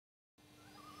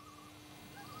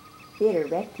Theodore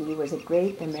Roethke was a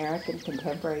great American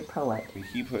contemporary poet.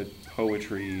 He put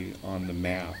poetry on the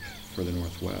map for the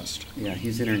Northwest. Yeah,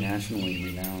 he's internationally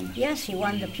renowned. Yes, he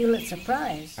won the Pulitzer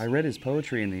Prize. I read his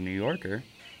poetry in the New Yorker.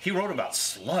 He wrote about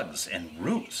slugs and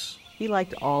roots. He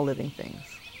liked all living things.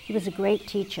 He was a great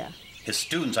teacher. His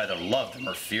students either loved him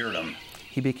or feared him.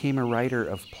 He became a writer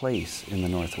of place in the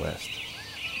Northwest.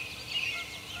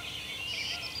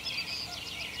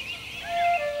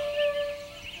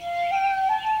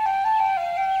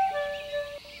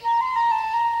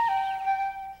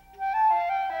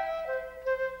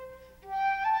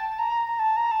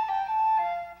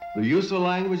 The use of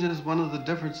language is one of the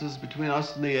differences between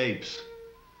us and the apes.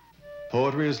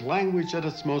 Poetry is language at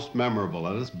its most memorable,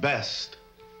 at its best.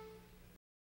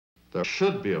 There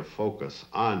should be a focus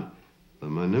on the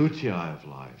minutiae of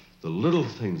life, the little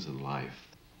things in life.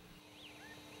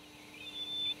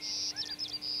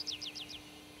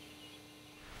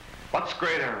 What's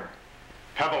greater,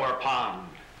 pebble or pond?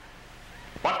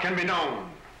 What can be known?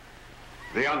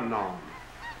 The unknown.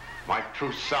 My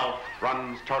true self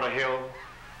runs toward a hill,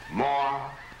 more,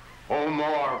 oh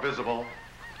more visible.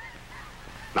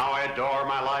 Now I adore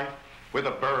my life with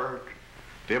a bird,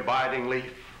 the abiding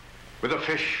leaf, with a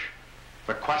fish,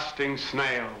 the questing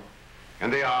snail,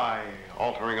 and the eye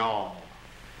altering all.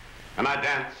 And I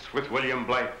dance with William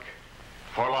Blake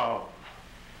for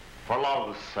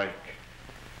love's sake.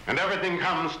 And everything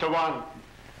comes to one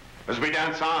as we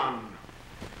dance on,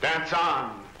 dance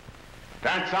on,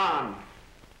 dance on.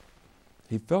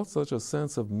 He felt such a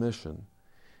sense of mission.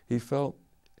 He felt,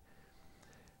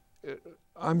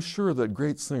 I'm sure that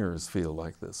great singers feel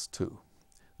like this too.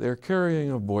 They're carrying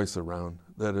a voice around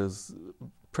that is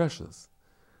precious,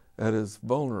 that is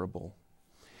vulnerable.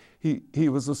 He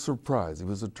was a surprise. He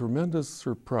was a tremendous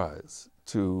surprise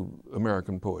to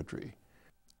American poetry.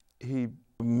 He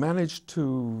managed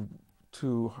to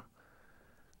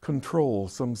control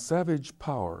some savage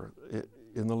power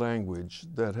in the language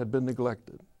that had been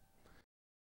neglected.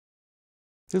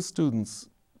 His students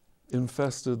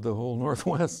infested the whole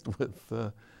Northwest with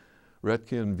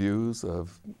Roethkean views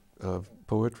of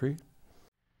poetry.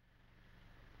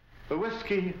 The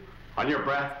whiskey on your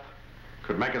breath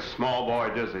could make a small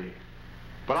boy dizzy,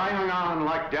 but I hung on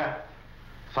like death.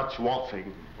 Such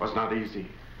waltzing was not easy.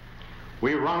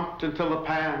 We romped until the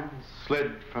pans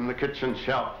slid from the kitchen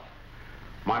shelf.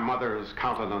 My mother's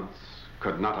countenance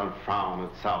could not unfrown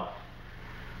itself.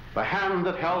 The hand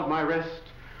that held my wrist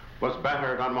was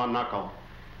battered on one knuckle.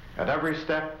 At every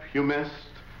step you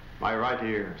missed, my right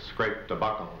ear scraped a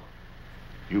buckle.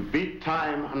 You beat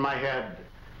time on my head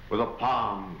with a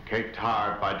palm caked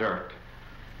hard by dirt,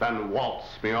 then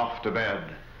waltzed me off to bed,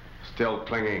 still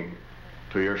clinging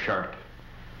to your shirt.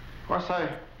 Of course,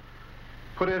 I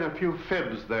put in a few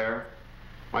fibs there.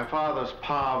 My father's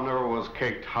palm never was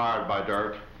caked hard by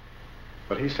dirt,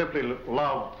 but he simply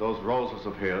loved those roses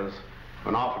of his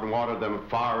and often watered them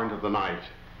far into the night.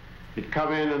 He'd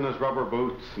come in his rubber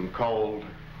boots and cold,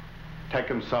 take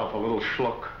himself a little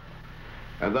schluck,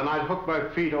 and then I'd hook my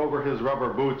feet over his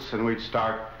rubber boots and we'd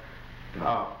start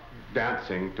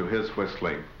dancing to his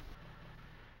whistling.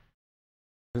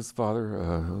 His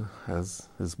father, as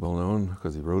is well known,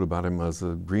 because he wrote about him as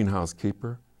a greenhouse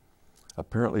keeper,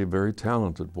 apparently a very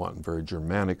talented one, very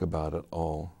Germanic about it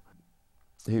all.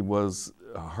 He was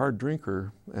a hard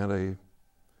drinker and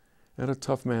a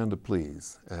tough man to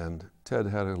please, and Ted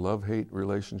had a love-hate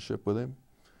relationship with him.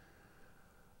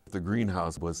 The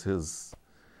greenhouse was his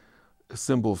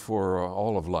symbol for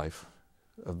all of life,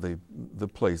 of the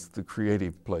place, the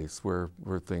creative place where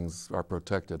things are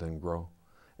protected and grow.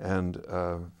 And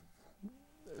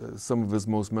some of his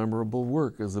most memorable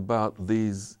work is about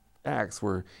these acts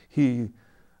where he,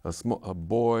 a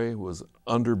boy, was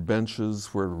under benches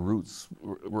where roots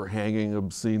were hanging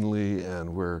obscenely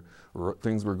and where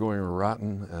things were going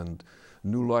rotten and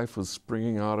new life was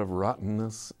springing out of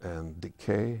rottenness and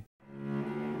decay.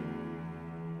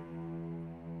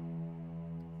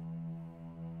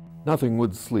 Nothing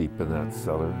would sleep in that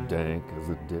cellar, dank as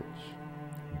a ditch.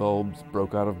 Bulbs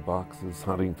broke out of boxes,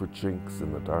 hunting for chinks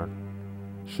in the dark.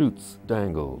 Shoots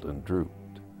dangled and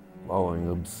drooped, lolling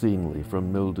obscenely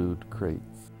from mildewed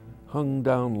crates. Hung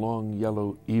down long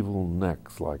yellow evil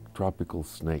necks like tropical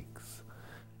snakes.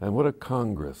 And what a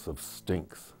congress of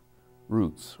stinks.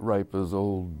 Roots ripe as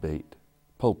old bait,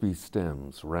 pulpy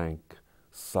stems rank,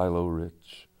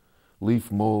 silo-rich,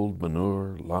 leaf mold,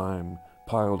 manure, lime,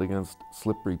 piled against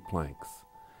slippery planks.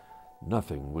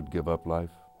 Nothing would give up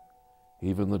life.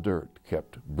 Even the dirt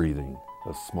kept breathing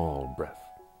a small breath.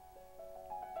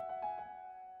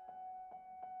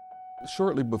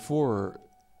 Shortly before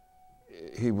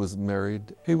he was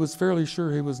married, he was fairly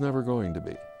sure he was never going to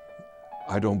be.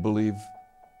 I don't believe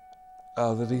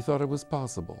that he thought it was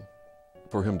possible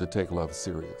for him to take love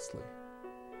seriously.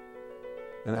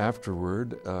 And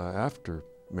afterward, after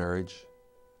marriage,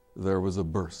 there was a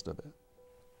burst of it.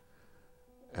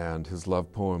 And his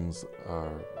love poems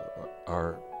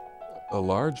are a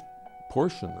large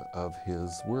portion of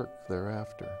his work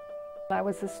thereafter. I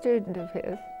was a student of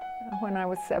his when I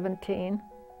was 17.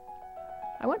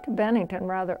 I went to Bennington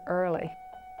rather early,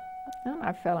 and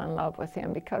I fell in love with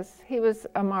him because he was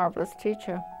a marvelous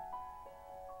teacher.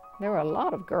 There were a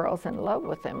lot of girls in love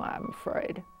with him, I'm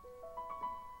afraid.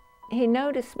 He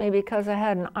noticed me because I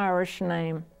had an Irish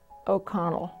name,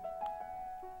 O'Connell,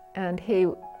 and he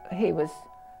was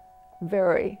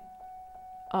very,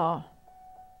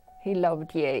 he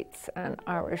loved Yeats and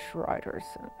Irish writers.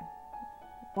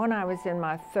 When I was in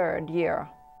my 3rd year,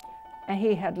 and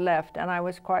he had left, and I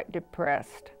was quite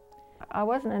depressed. I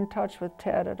wasn't in touch with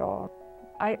Ted at all.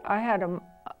 I had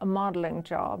a modeling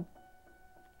job.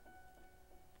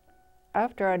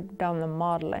 After I'd done the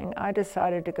modeling, I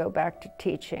decided to go back to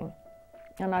teaching,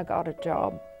 and I got a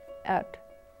job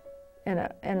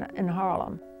in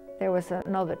Harlem. There was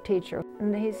another teacher,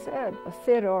 and he said,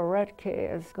 Theodore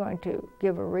Roethke is going to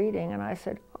give a reading, and I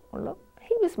said, oh, look,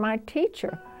 he was my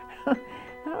teacher. I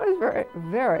was very,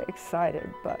 very excited,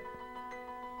 but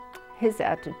his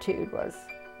attitude was,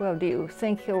 well, do you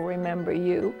think he'll remember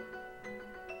you?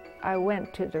 I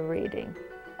went to the reading.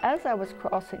 As I was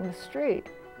crossing the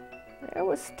street, there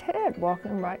was Ted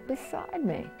walking right beside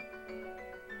me.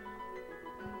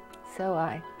 So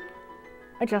I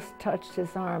just touched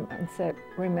his arm and said,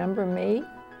 remember me?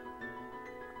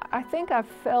 I think I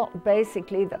felt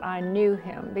basically that I knew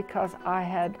him because I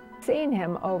had seen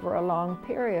him over a long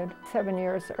period, 7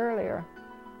 years earlier.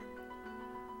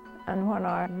 And when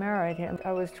I married him,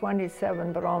 I was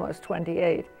 27, but almost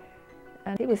 28,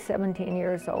 and he was 17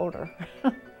 years older.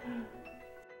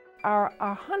 Our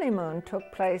honeymoon took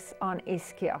place on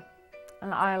Ischia,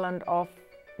 an island off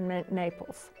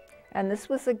Naples. And this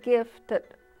was a gift that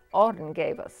Auden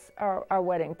gave us, our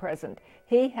wedding present.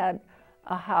 He had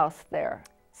a house there.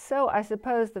 So I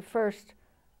suppose the first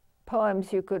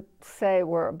poems you could say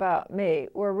were about me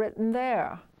were written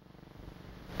there.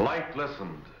 Light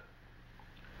listened.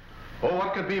 Oh,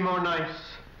 what could be more nice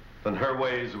than her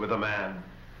ways with a man?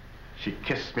 She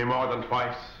kissed me more than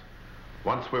twice,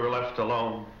 once we were left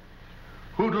alone.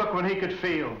 Who'd look when he could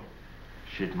feel?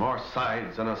 She'd more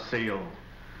sides than a seal.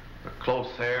 The close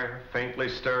air faintly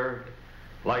stirred,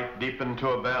 light deepened to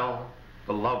a bell,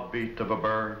 the love beat of a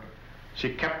bird.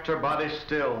 She kept her body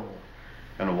still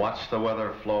and watched the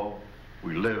weather flow.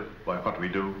 We live by what we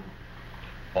do.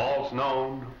 All's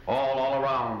known, all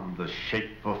around, the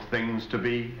shape of things to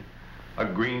be. A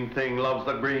green thing loves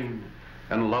the green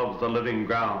and loves the living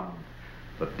ground.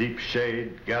 The deep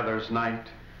shade gathers night.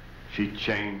 She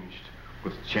changed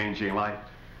with changing light.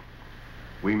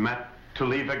 We met to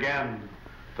leave again.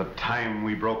 The time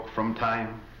we broke from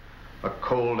time. The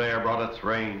cold air brought its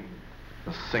rain,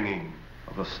 the singing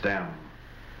of the stem.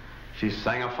 She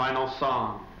sang a final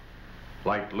song.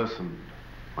 Light listened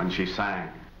when she sang.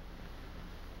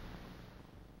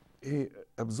 He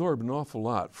absorbed an awful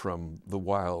lot from the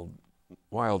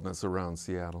wildness around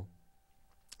Seattle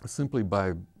simply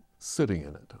by sitting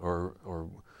in it or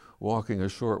walking a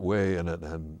short way in it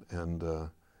and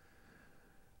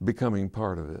becoming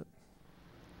part of it.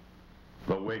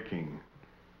 The waking.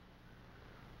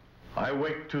 I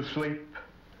wake to sleep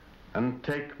and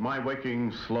take my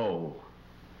waking slow.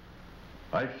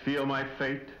 I feel my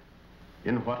fate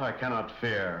in what I cannot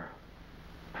fear.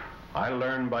 I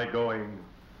learn by going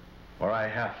where I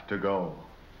have to go.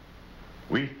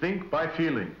 We think by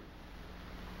feeling.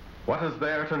 What is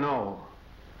there to know?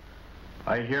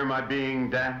 I hear my being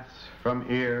dance from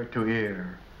ear to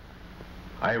ear.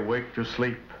 I wake to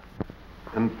sleep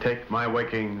and take my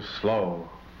waking slow.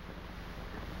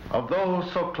 Of those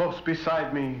so close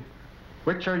beside me,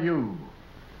 which are you?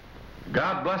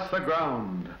 God bless the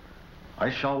ground. I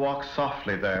shall walk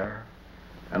softly there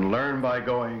and learn by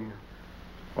going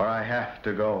where I have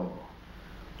to go.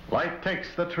 Light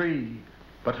takes the tree,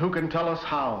 but who can tell us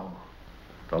how?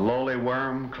 The lowly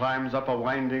worm climbs up a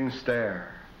winding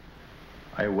stair.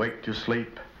 I wake to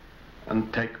sleep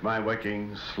and take my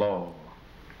waking slow.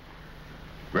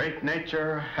 Great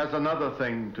nature has another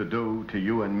thing to do to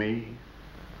you and me.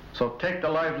 So take the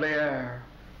lively air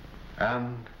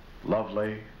and,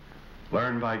 lovely,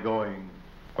 learn by going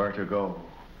where to go.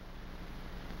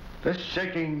 This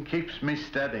shaking keeps me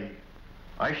steady.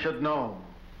 I should know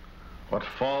what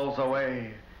falls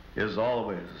away is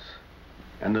always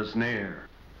and is near.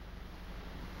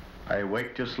 I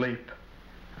wake to sleep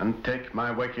and take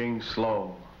my waking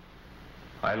slow.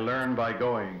 I learn by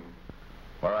going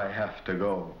where I have to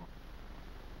go.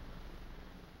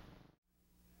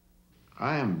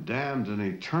 I am damned and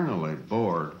eternally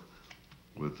bored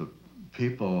with the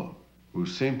people who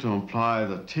seem to imply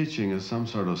that teaching is some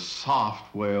sort of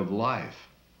soft way of life.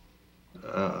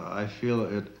 I feel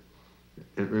it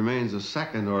remains a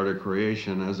second-order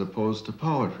creation as opposed to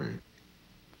poetry.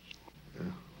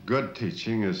 Good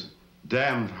teaching is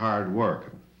damned hard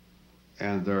work,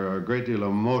 and there are a great deal of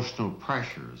emotional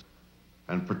pressures,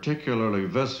 and particularly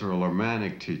visceral or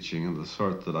manic teaching of the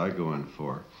sort that I go in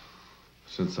for.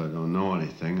 Since I don't know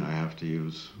anything, I have to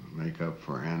use makeup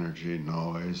for energy,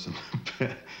 noise,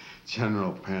 and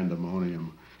general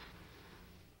pandemonium.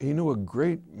 He knew a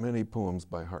great many poems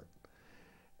by heart,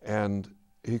 and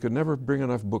he could never bring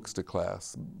enough books to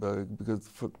class because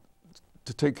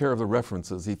to take care of the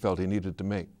references he felt he needed to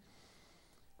make.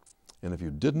 And if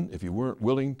you weren't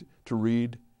willing to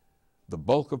read the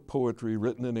bulk of poetry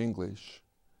written in English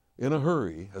in a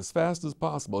hurry, as fast as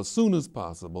possible, as soon as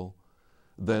possible,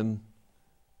 then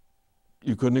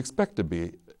you couldn't expect to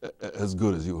be as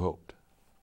good as you hoped.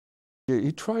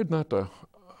 He tried not to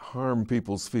harm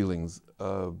people's feelings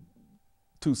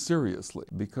too seriously,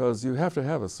 because you have to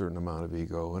have a certain amount of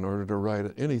ego in order to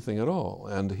write anything at all.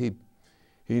 And he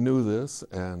knew this,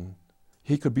 and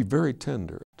he could be very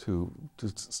tender to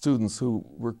students who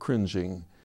were cringing.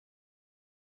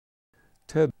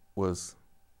 Ted was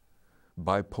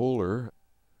bipolar,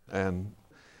 and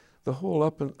the whole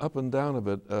up and down of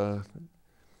it,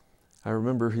 I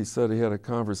remember he said he had a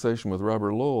conversation with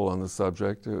Robert Lowell on the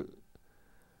subject,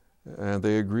 and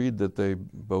they agreed that they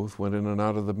both went in and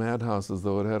out of the madhouse as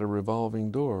though it had a revolving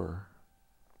door.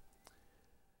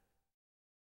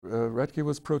 Roethke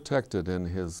was protected in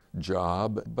his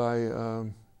job by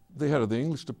the head of the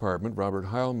English department, Robert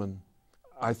Heilman.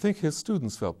 I think his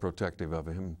students felt protective of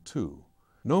him too.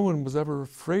 No one was ever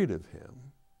afraid of him.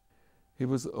 He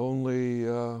was only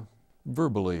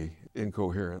verbally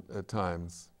incoherent at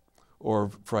times,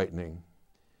 or frightening.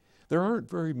 There aren't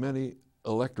very many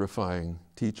electrifying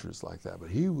teachers like that, but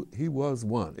he was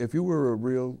one. If you were a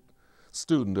real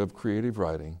student of creative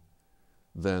writing,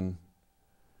 then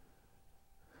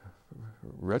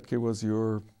Roethke was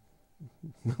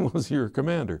your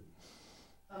commander.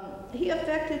 He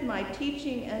affected my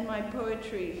teaching and my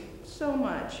poetry so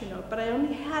much, but I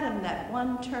only had him that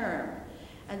one term.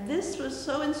 And this was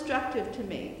so instructive to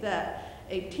me that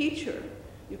a teacher,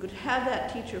 you could have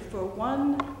that teacher for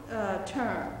one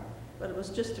term, but it was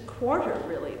just a quarter,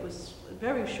 really. It was a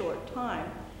very short time,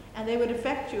 and they would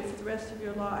affect you for the rest of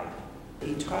your life.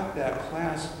 He taught that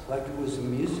class like it was a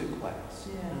music class.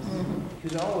 Yes. Mm-hmm. He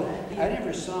was always, I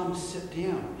never saw him sit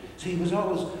down. So he was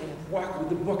always walking with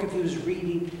the book if he was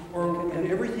reading,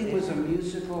 and everything was a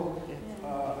musical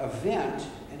event,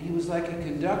 and he was like a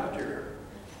conductor.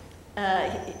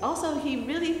 Also, he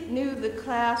really knew the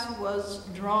class was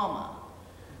drama,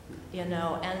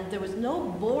 and there was no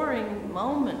boring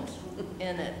moment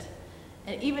in it.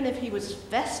 And even if he was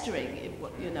festering,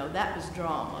 that was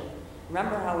drama.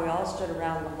 Remember how we all stood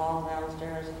around the hall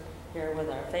downstairs here with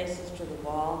our faces to the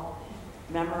wall,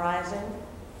 memorizing?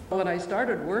 When I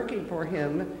started working for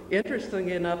him,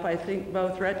 interestingly enough, I think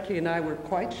both Roethke and I were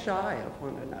quite shy of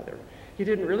one another. He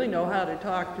didn't really know how to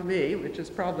talk to me, which is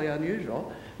probably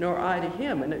unusual, nor I to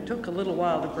him, and it took a little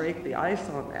while to break the ice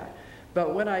on that.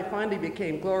 But when I finally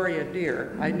became Gloria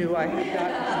Dear, I knew I had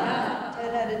gotten something.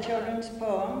 Ted had a children's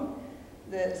poem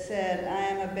that said, I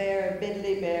am a bear, a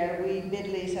biddly bear, we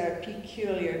bidlies are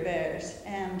peculiar bears.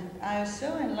 And I was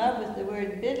so in love with the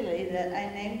word biddly that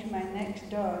I named my next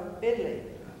dog Bidley.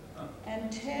 And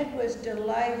Ted was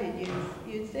delighted.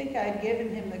 You'd think I'd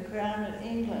given him the crown of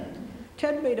England.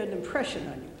 Ted made an impression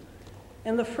on you.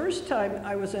 And the first time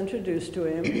I was introduced to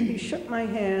him, he shook my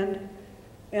hand,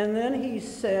 and then he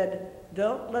said,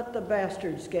 don't let the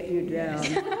bastards get you down.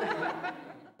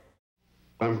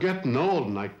 I'm getting old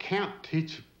and I can't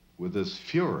teach with this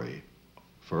fury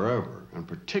forever, in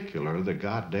particular the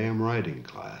goddamn writing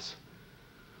class.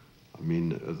 I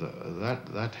mean,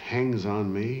 that hangs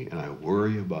on me and I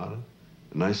worry about it.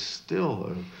 And I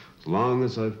still, as long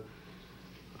as I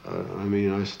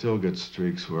still get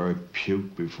streaks where I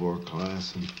puke before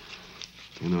class and,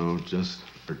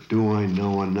 or do I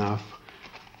know enough?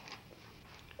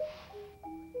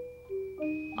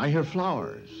 I hear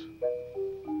flowers.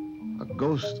 A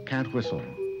ghost can't whistle.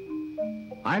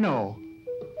 I know.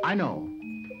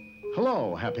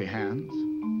 Hello, happy hands.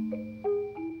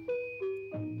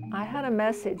 I had a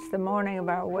message the morning of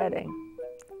our wedding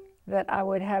that I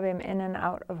would have him in and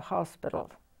out of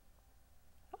hospital.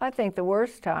 I think the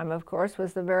worst time, of course,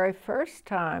 was the very first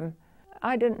time.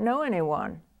 I didn't know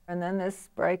anyone. And then this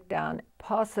breakdown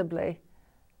possibly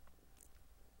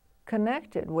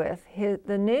connected with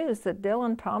the news that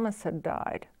Dylan Thomas had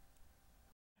died.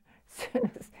 As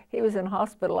soon as he was in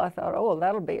hospital, I thought, oh, well,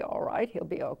 that'll be all right. He'll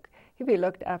be okay. He'll be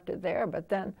looked after there. But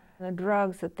then the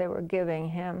drugs that they were giving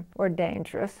him were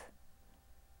dangerous.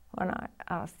 When I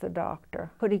asked the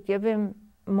doctor, could he give him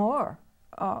more?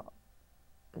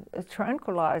 A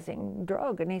tranquilizing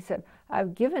drug, and he said,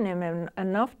 I've given him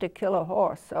enough to kill a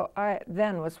horse. So I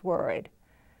then was worried.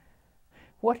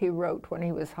 What he wrote when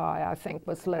he was high, I think,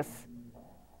 was less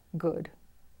good.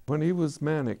 When he was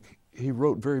manic, he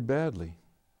wrote very badly.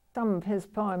 Some of his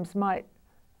poems might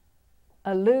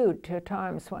allude to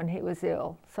times when he was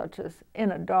ill, such as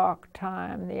in a dark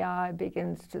time the eye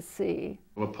begins to see.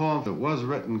 Well, a poem that was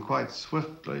written quite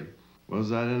swiftly was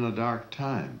that In a Dark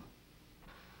Time.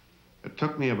 It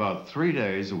took me about 3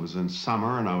 days. It was in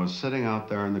summer, and I was sitting out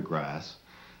there in the grass.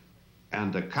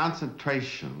 And the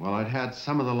concentration, well, I'd had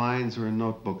some of the lines were in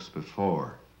notebooks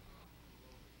before.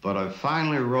 But I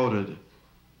finally wrote it,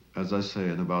 as I say,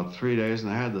 in about 3 days,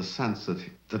 and I had the sense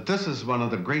that this is one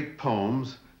of the great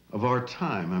poems of our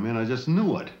time. I mean, I just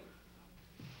knew it.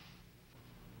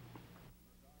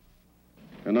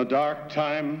 In a dark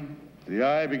time, the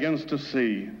eye begins to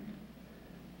see.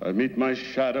 I meet my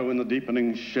shadow in the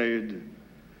deepening shade.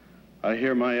 I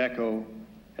hear my echo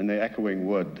in the echoing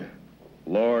wood,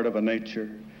 lord of a nature,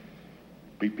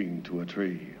 weeping to a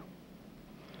tree.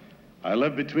 I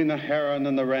live between the heron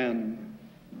and the wren,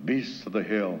 beasts of the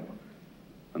hill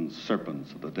and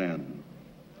serpents of the den.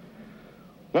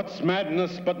 What's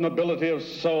madness but nobility of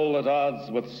soul at odds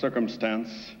with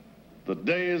circumstance? The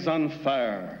day is on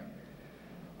fire.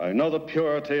 I know the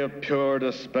purity of pure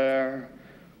despair,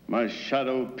 my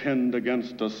shadow pinned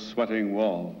against a sweating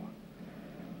wall.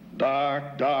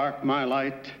 Dark, dark my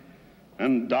light,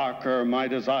 and darker my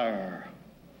desire.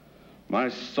 My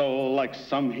soul, like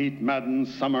some heat-maddened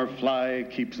summer fly,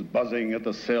 keeps buzzing at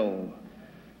the sill.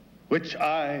 Which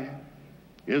eye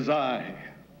is I?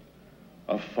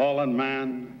 A fallen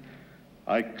man,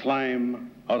 I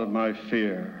climb out of my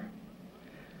fear.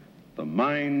 The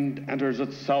mind enters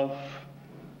itself,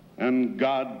 and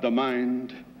God the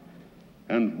mind,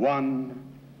 and one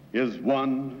is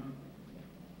one,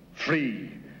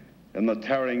 free in the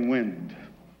tearing wind.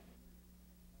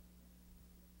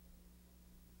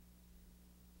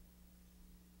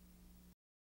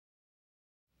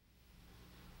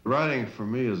 Writing for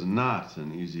me is not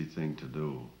an easy thing to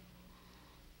do.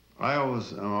 I'm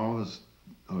always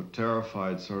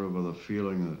terrified sort of with a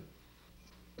feeling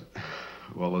that,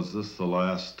 well, is this the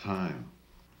last time?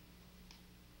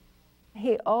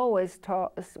 He always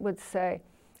would say,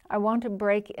 I want to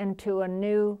break into a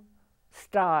new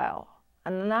style.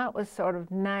 And that was sort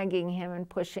of nagging him and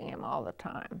pushing him all the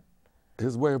time.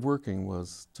 His way of working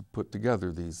was to put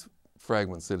together these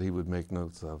fragments that he would make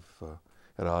notes of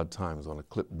at odd times on a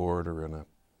clipboard or in a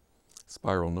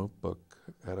spiral notebook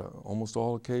at almost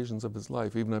all occasions of his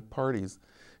life. Even at parties,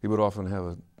 he would often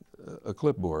have a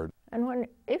clipboard. And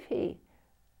if he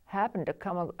happened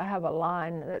to have a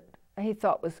line that he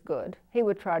thought was good, he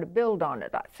would try to build on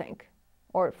it, I think,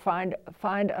 or find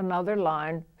another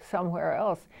line somewhere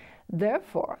else.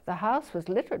 Therefore, the house was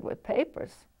littered with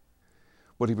papers.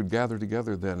 What he would gather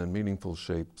together then in meaningful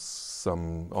shapes,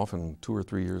 often 2 or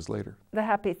 3 years later. The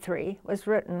Happy Three was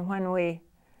written when we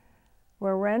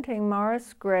were renting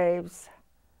Morris Graves'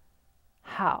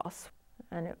 house,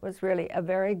 and it was really a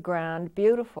very grand,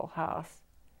 beautiful house.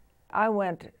 I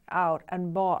went out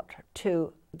and bought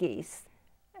 2 geese,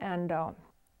 and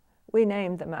we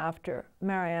named them after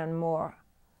Marianne Moore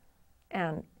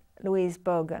and Louise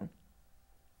Bogan,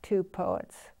 2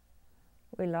 poets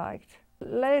we liked.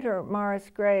 Later,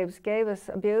 Morris Graves gave us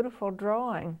a beautiful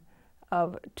drawing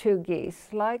of 2 geese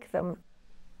like them.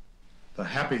 The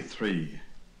Happy Three.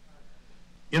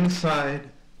 Inside,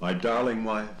 my darling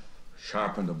wife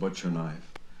sharpened a butcher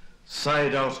knife,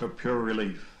 sighed out her pure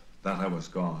relief that I was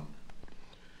gone.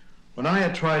 When I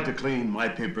had tried to clean my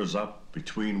papers up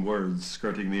between words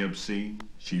skirting the obscene,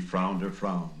 she frowned her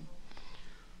frown.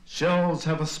 Shells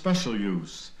have a special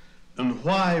use, and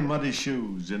why muddy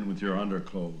shoes in with your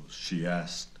underclothes, she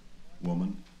asked,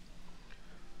 woman.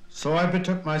 So I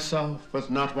betook myself with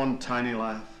not one tiny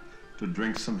laugh to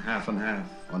drink some half and half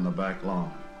on the back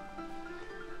lawn.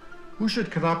 Who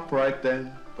should cut up right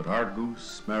then but our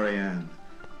goose, Marianne,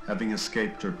 having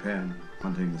escaped her pen,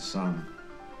 hunting the sun.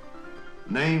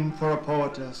 Name for a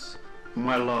poetess whom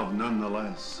I love none the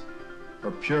less.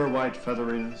 Her pure white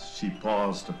featheriness she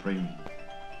paused to preen.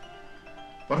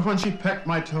 But when she pecked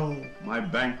my toe, my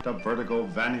banked up vertigo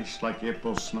vanished like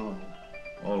April snow.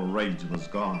 All rage was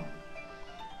gone.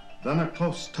 Then a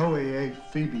close toy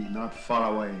Phoebe not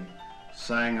far away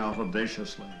sang out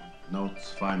audaciously,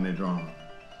 notes finely drawn.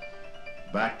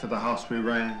 Back to the house we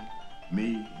ran,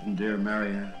 me and dear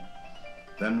Marianne.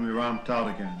 Then we romped out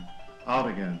again, out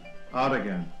again, out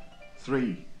again,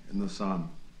 3 in the sun.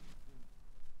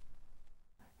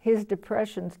 His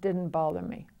depressions didn't bother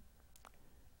me.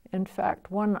 In fact,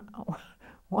 one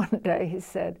day he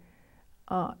said,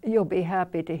 "You'll be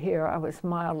happy to hear I was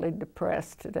mildly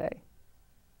depressed today."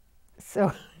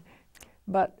 So,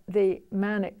 but the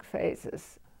manic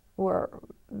phases were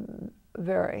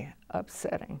very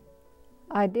upsetting.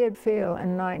 I did feel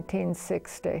in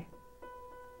 1960,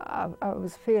 I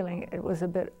was feeling it was a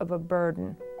bit of a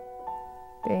burden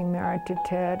being married to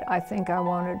Ted. I think I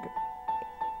wanted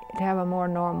to have a more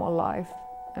normal life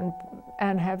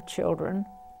and have children,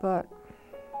 but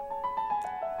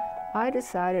I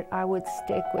decided I would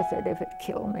stick with it if it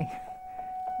killed me,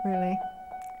 really.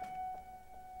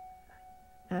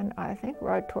 And I think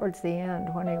right towards the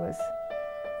end, when he was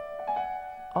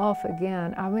off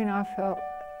again, I mean, I felt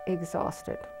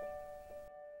exhausted.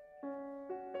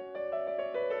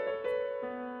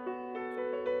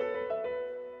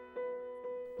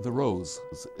 The Rose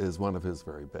is one of his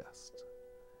very best.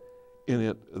 In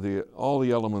it, all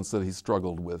the elements that he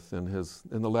struggled with in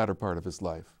the latter part of his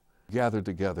life gather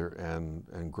together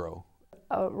and grow.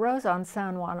 Rose on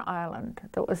San Juan Island,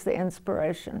 that was the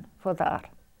inspiration for that.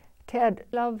 Ted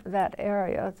loved that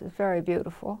area. It's very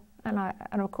beautiful. And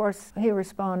of course, he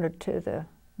responded to the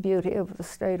beauty of the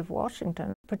state of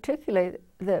Washington, particularly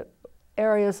the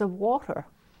areas of water.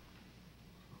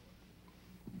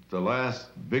 The last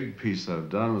big piece I've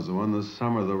done was the one this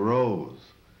summer, The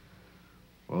Rose.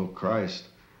 Well, Christ,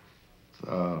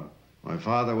 my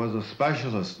father was a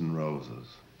specialist in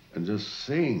roses. And just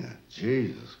seeing it,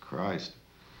 Jesus Christ.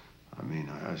 I mean,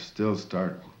 I still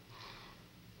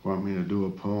want me to do a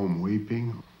poem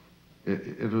weeping.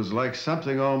 It was like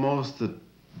something almost that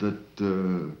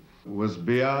was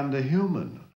beyond the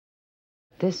human.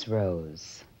 This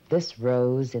rose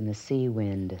in the sea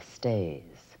wind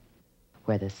stays,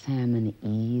 where the salmon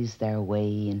ease their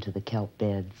way into the kelp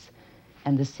beds,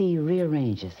 and the sea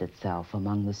rearranges itself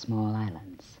among the small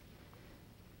islands.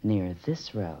 Near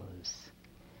this rose,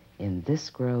 in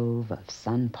this grove of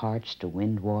sun-parched,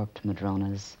 wind-warped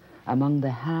madronas, among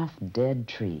the half-dead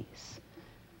trees,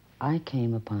 I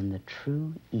came upon the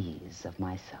true ease of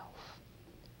myself,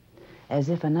 as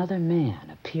if another man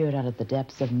appeared out of the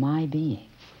depths of my being,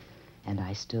 and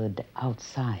I stood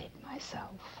outside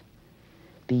myself,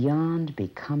 beyond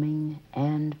becoming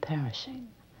and perishing,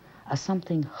 a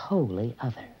something wholly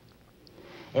other,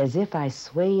 as if I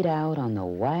swayed out on the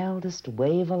wildest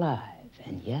wave alive,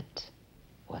 and yet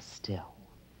was still.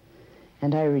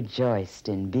 And I rejoiced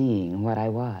in being what I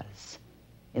was,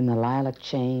 in the lilac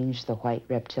change, the white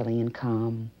reptilian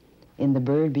calm, in the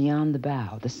bird beyond the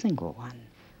bough, the single one,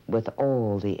 with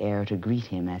all the air to greet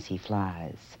him as he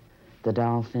flies, the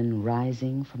dolphin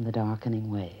rising from the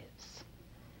darkening waves.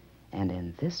 And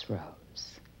in this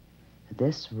rose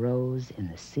in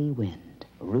the sea wind,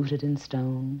 rooted in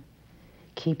stone,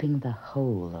 keeping the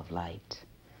whole of light,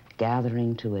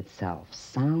 gathering to itself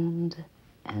sound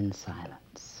and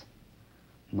silence,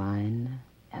 mine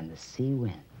and the sea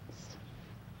winds.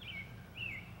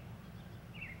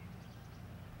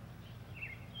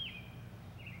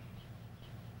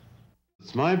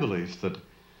 It's my belief that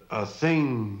a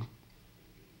thing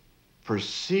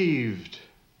perceived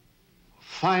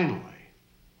finally,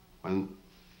 when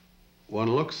one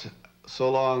looks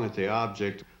so long at the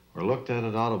object, or looked at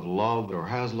it out of love, or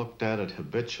has looked at it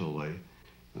habitually,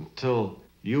 until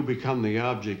you become the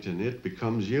object and it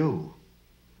becomes you.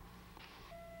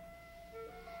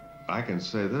 I can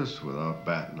say this without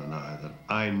batting an eye, that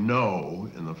I know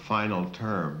in the final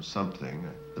term something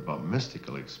about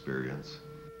mystical experience.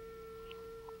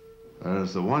 That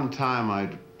is the one time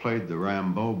I'd played the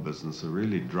Rambo business of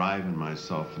really driving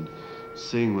myself and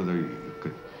seeing whether you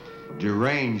could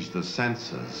derange the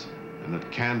senses, and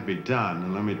it can be done,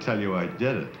 and let me tell you, I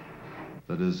did it.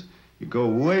 That is, you go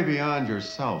way beyond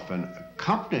yourself, and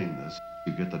accompanying this,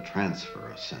 you get the transfer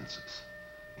of senses.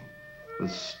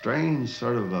 This strange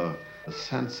sort of a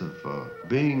sense of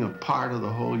being a part of the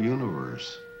whole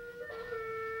universe.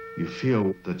 You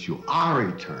feel that you are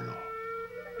eternal,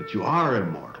 that you are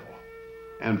immortal,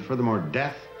 and furthermore,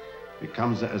 death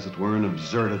becomes, as it were, an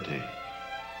absurdity.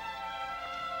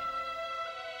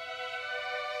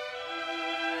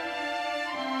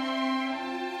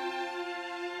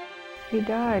 He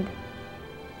died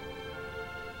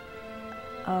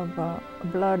of a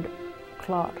blood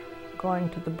clot going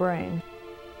to the brain.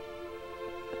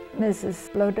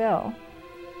 Mrs. Lodell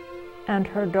and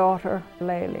her daughter,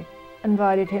 Layli,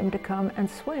 invited him to come and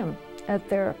swim at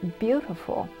their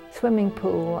beautiful swimming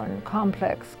pool and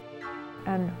complex.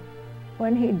 And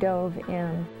when he dove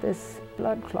in, this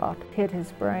blood clot hit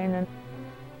his brain,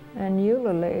 and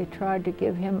Eulalie tried to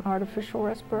give him artificial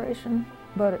respiration,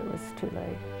 but it was too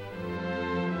late.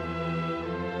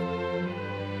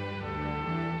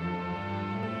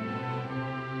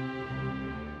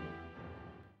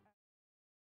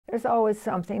 There's always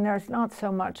something. There's not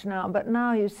so much now, but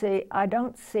now you see, I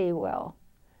don't see well.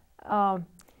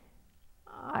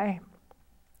 I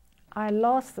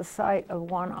lost the sight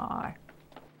of one eye,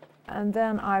 and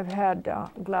then I've had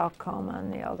glaucoma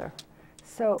in the other.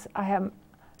 So I am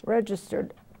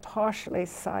registered partially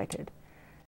sighted.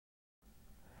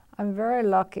 I'm very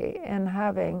lucky in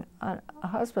having a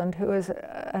husband who is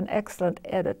an excellent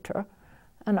editor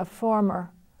and a former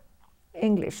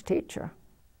English teacher.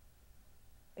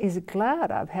 He's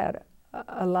glad I've had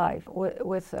a life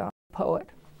with a poet.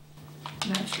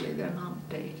 Naturally, they're not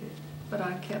dated, but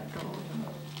I kept all of them.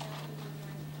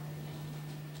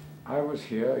 I was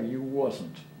here, you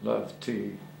wasn't. Love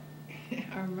tea.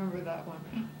 I remember that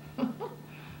one.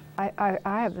 I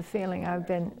have the feeling I've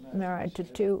been married to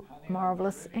two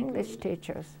marvelous English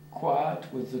teachers.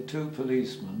 Quiet with the two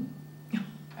policemen,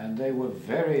 and they were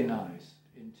very nice.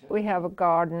 We have a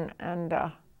garden, and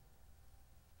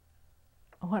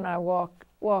when I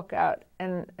walk out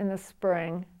in the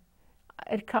spring,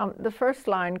 the first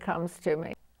line comes to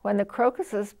me. When the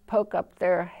crocuses poke up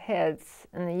their heads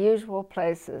in the usual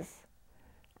places,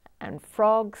 and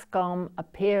frog scum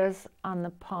appears on the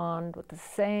pond with the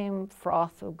same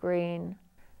froth of green,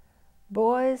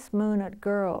 boys moon at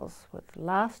girls with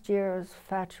last year's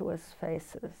fatuous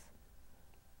faces.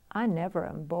 I never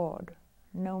am bored,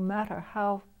 no matter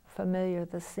how familiar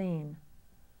the scene.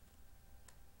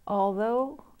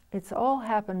 Although it's all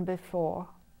happened before,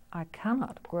 I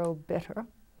cannot grow bitter.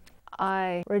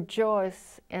 I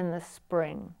rejoice in the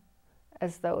spring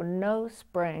as though no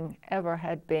spring ever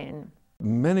had been.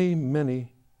 Many,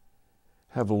 many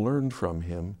have learned from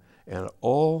him, and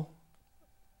all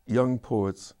young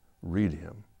poets read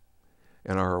him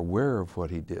and are aware of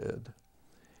what he did.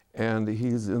 And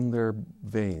he's in their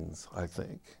veins, I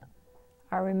think.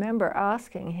 I remember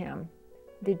asking him,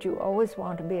 "Did you always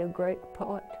want to be a great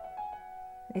poet?"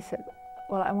 He said,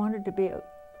 "Well, I wanted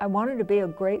to be a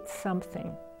great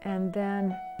something." And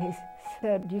then he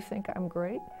said, "Do you think I'm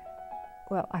great?"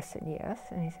 Well, I said, "Yes."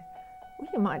 And he said, "Well,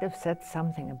 you might have said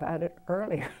something about it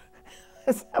earlier."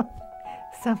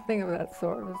 Something of that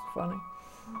sort was funny.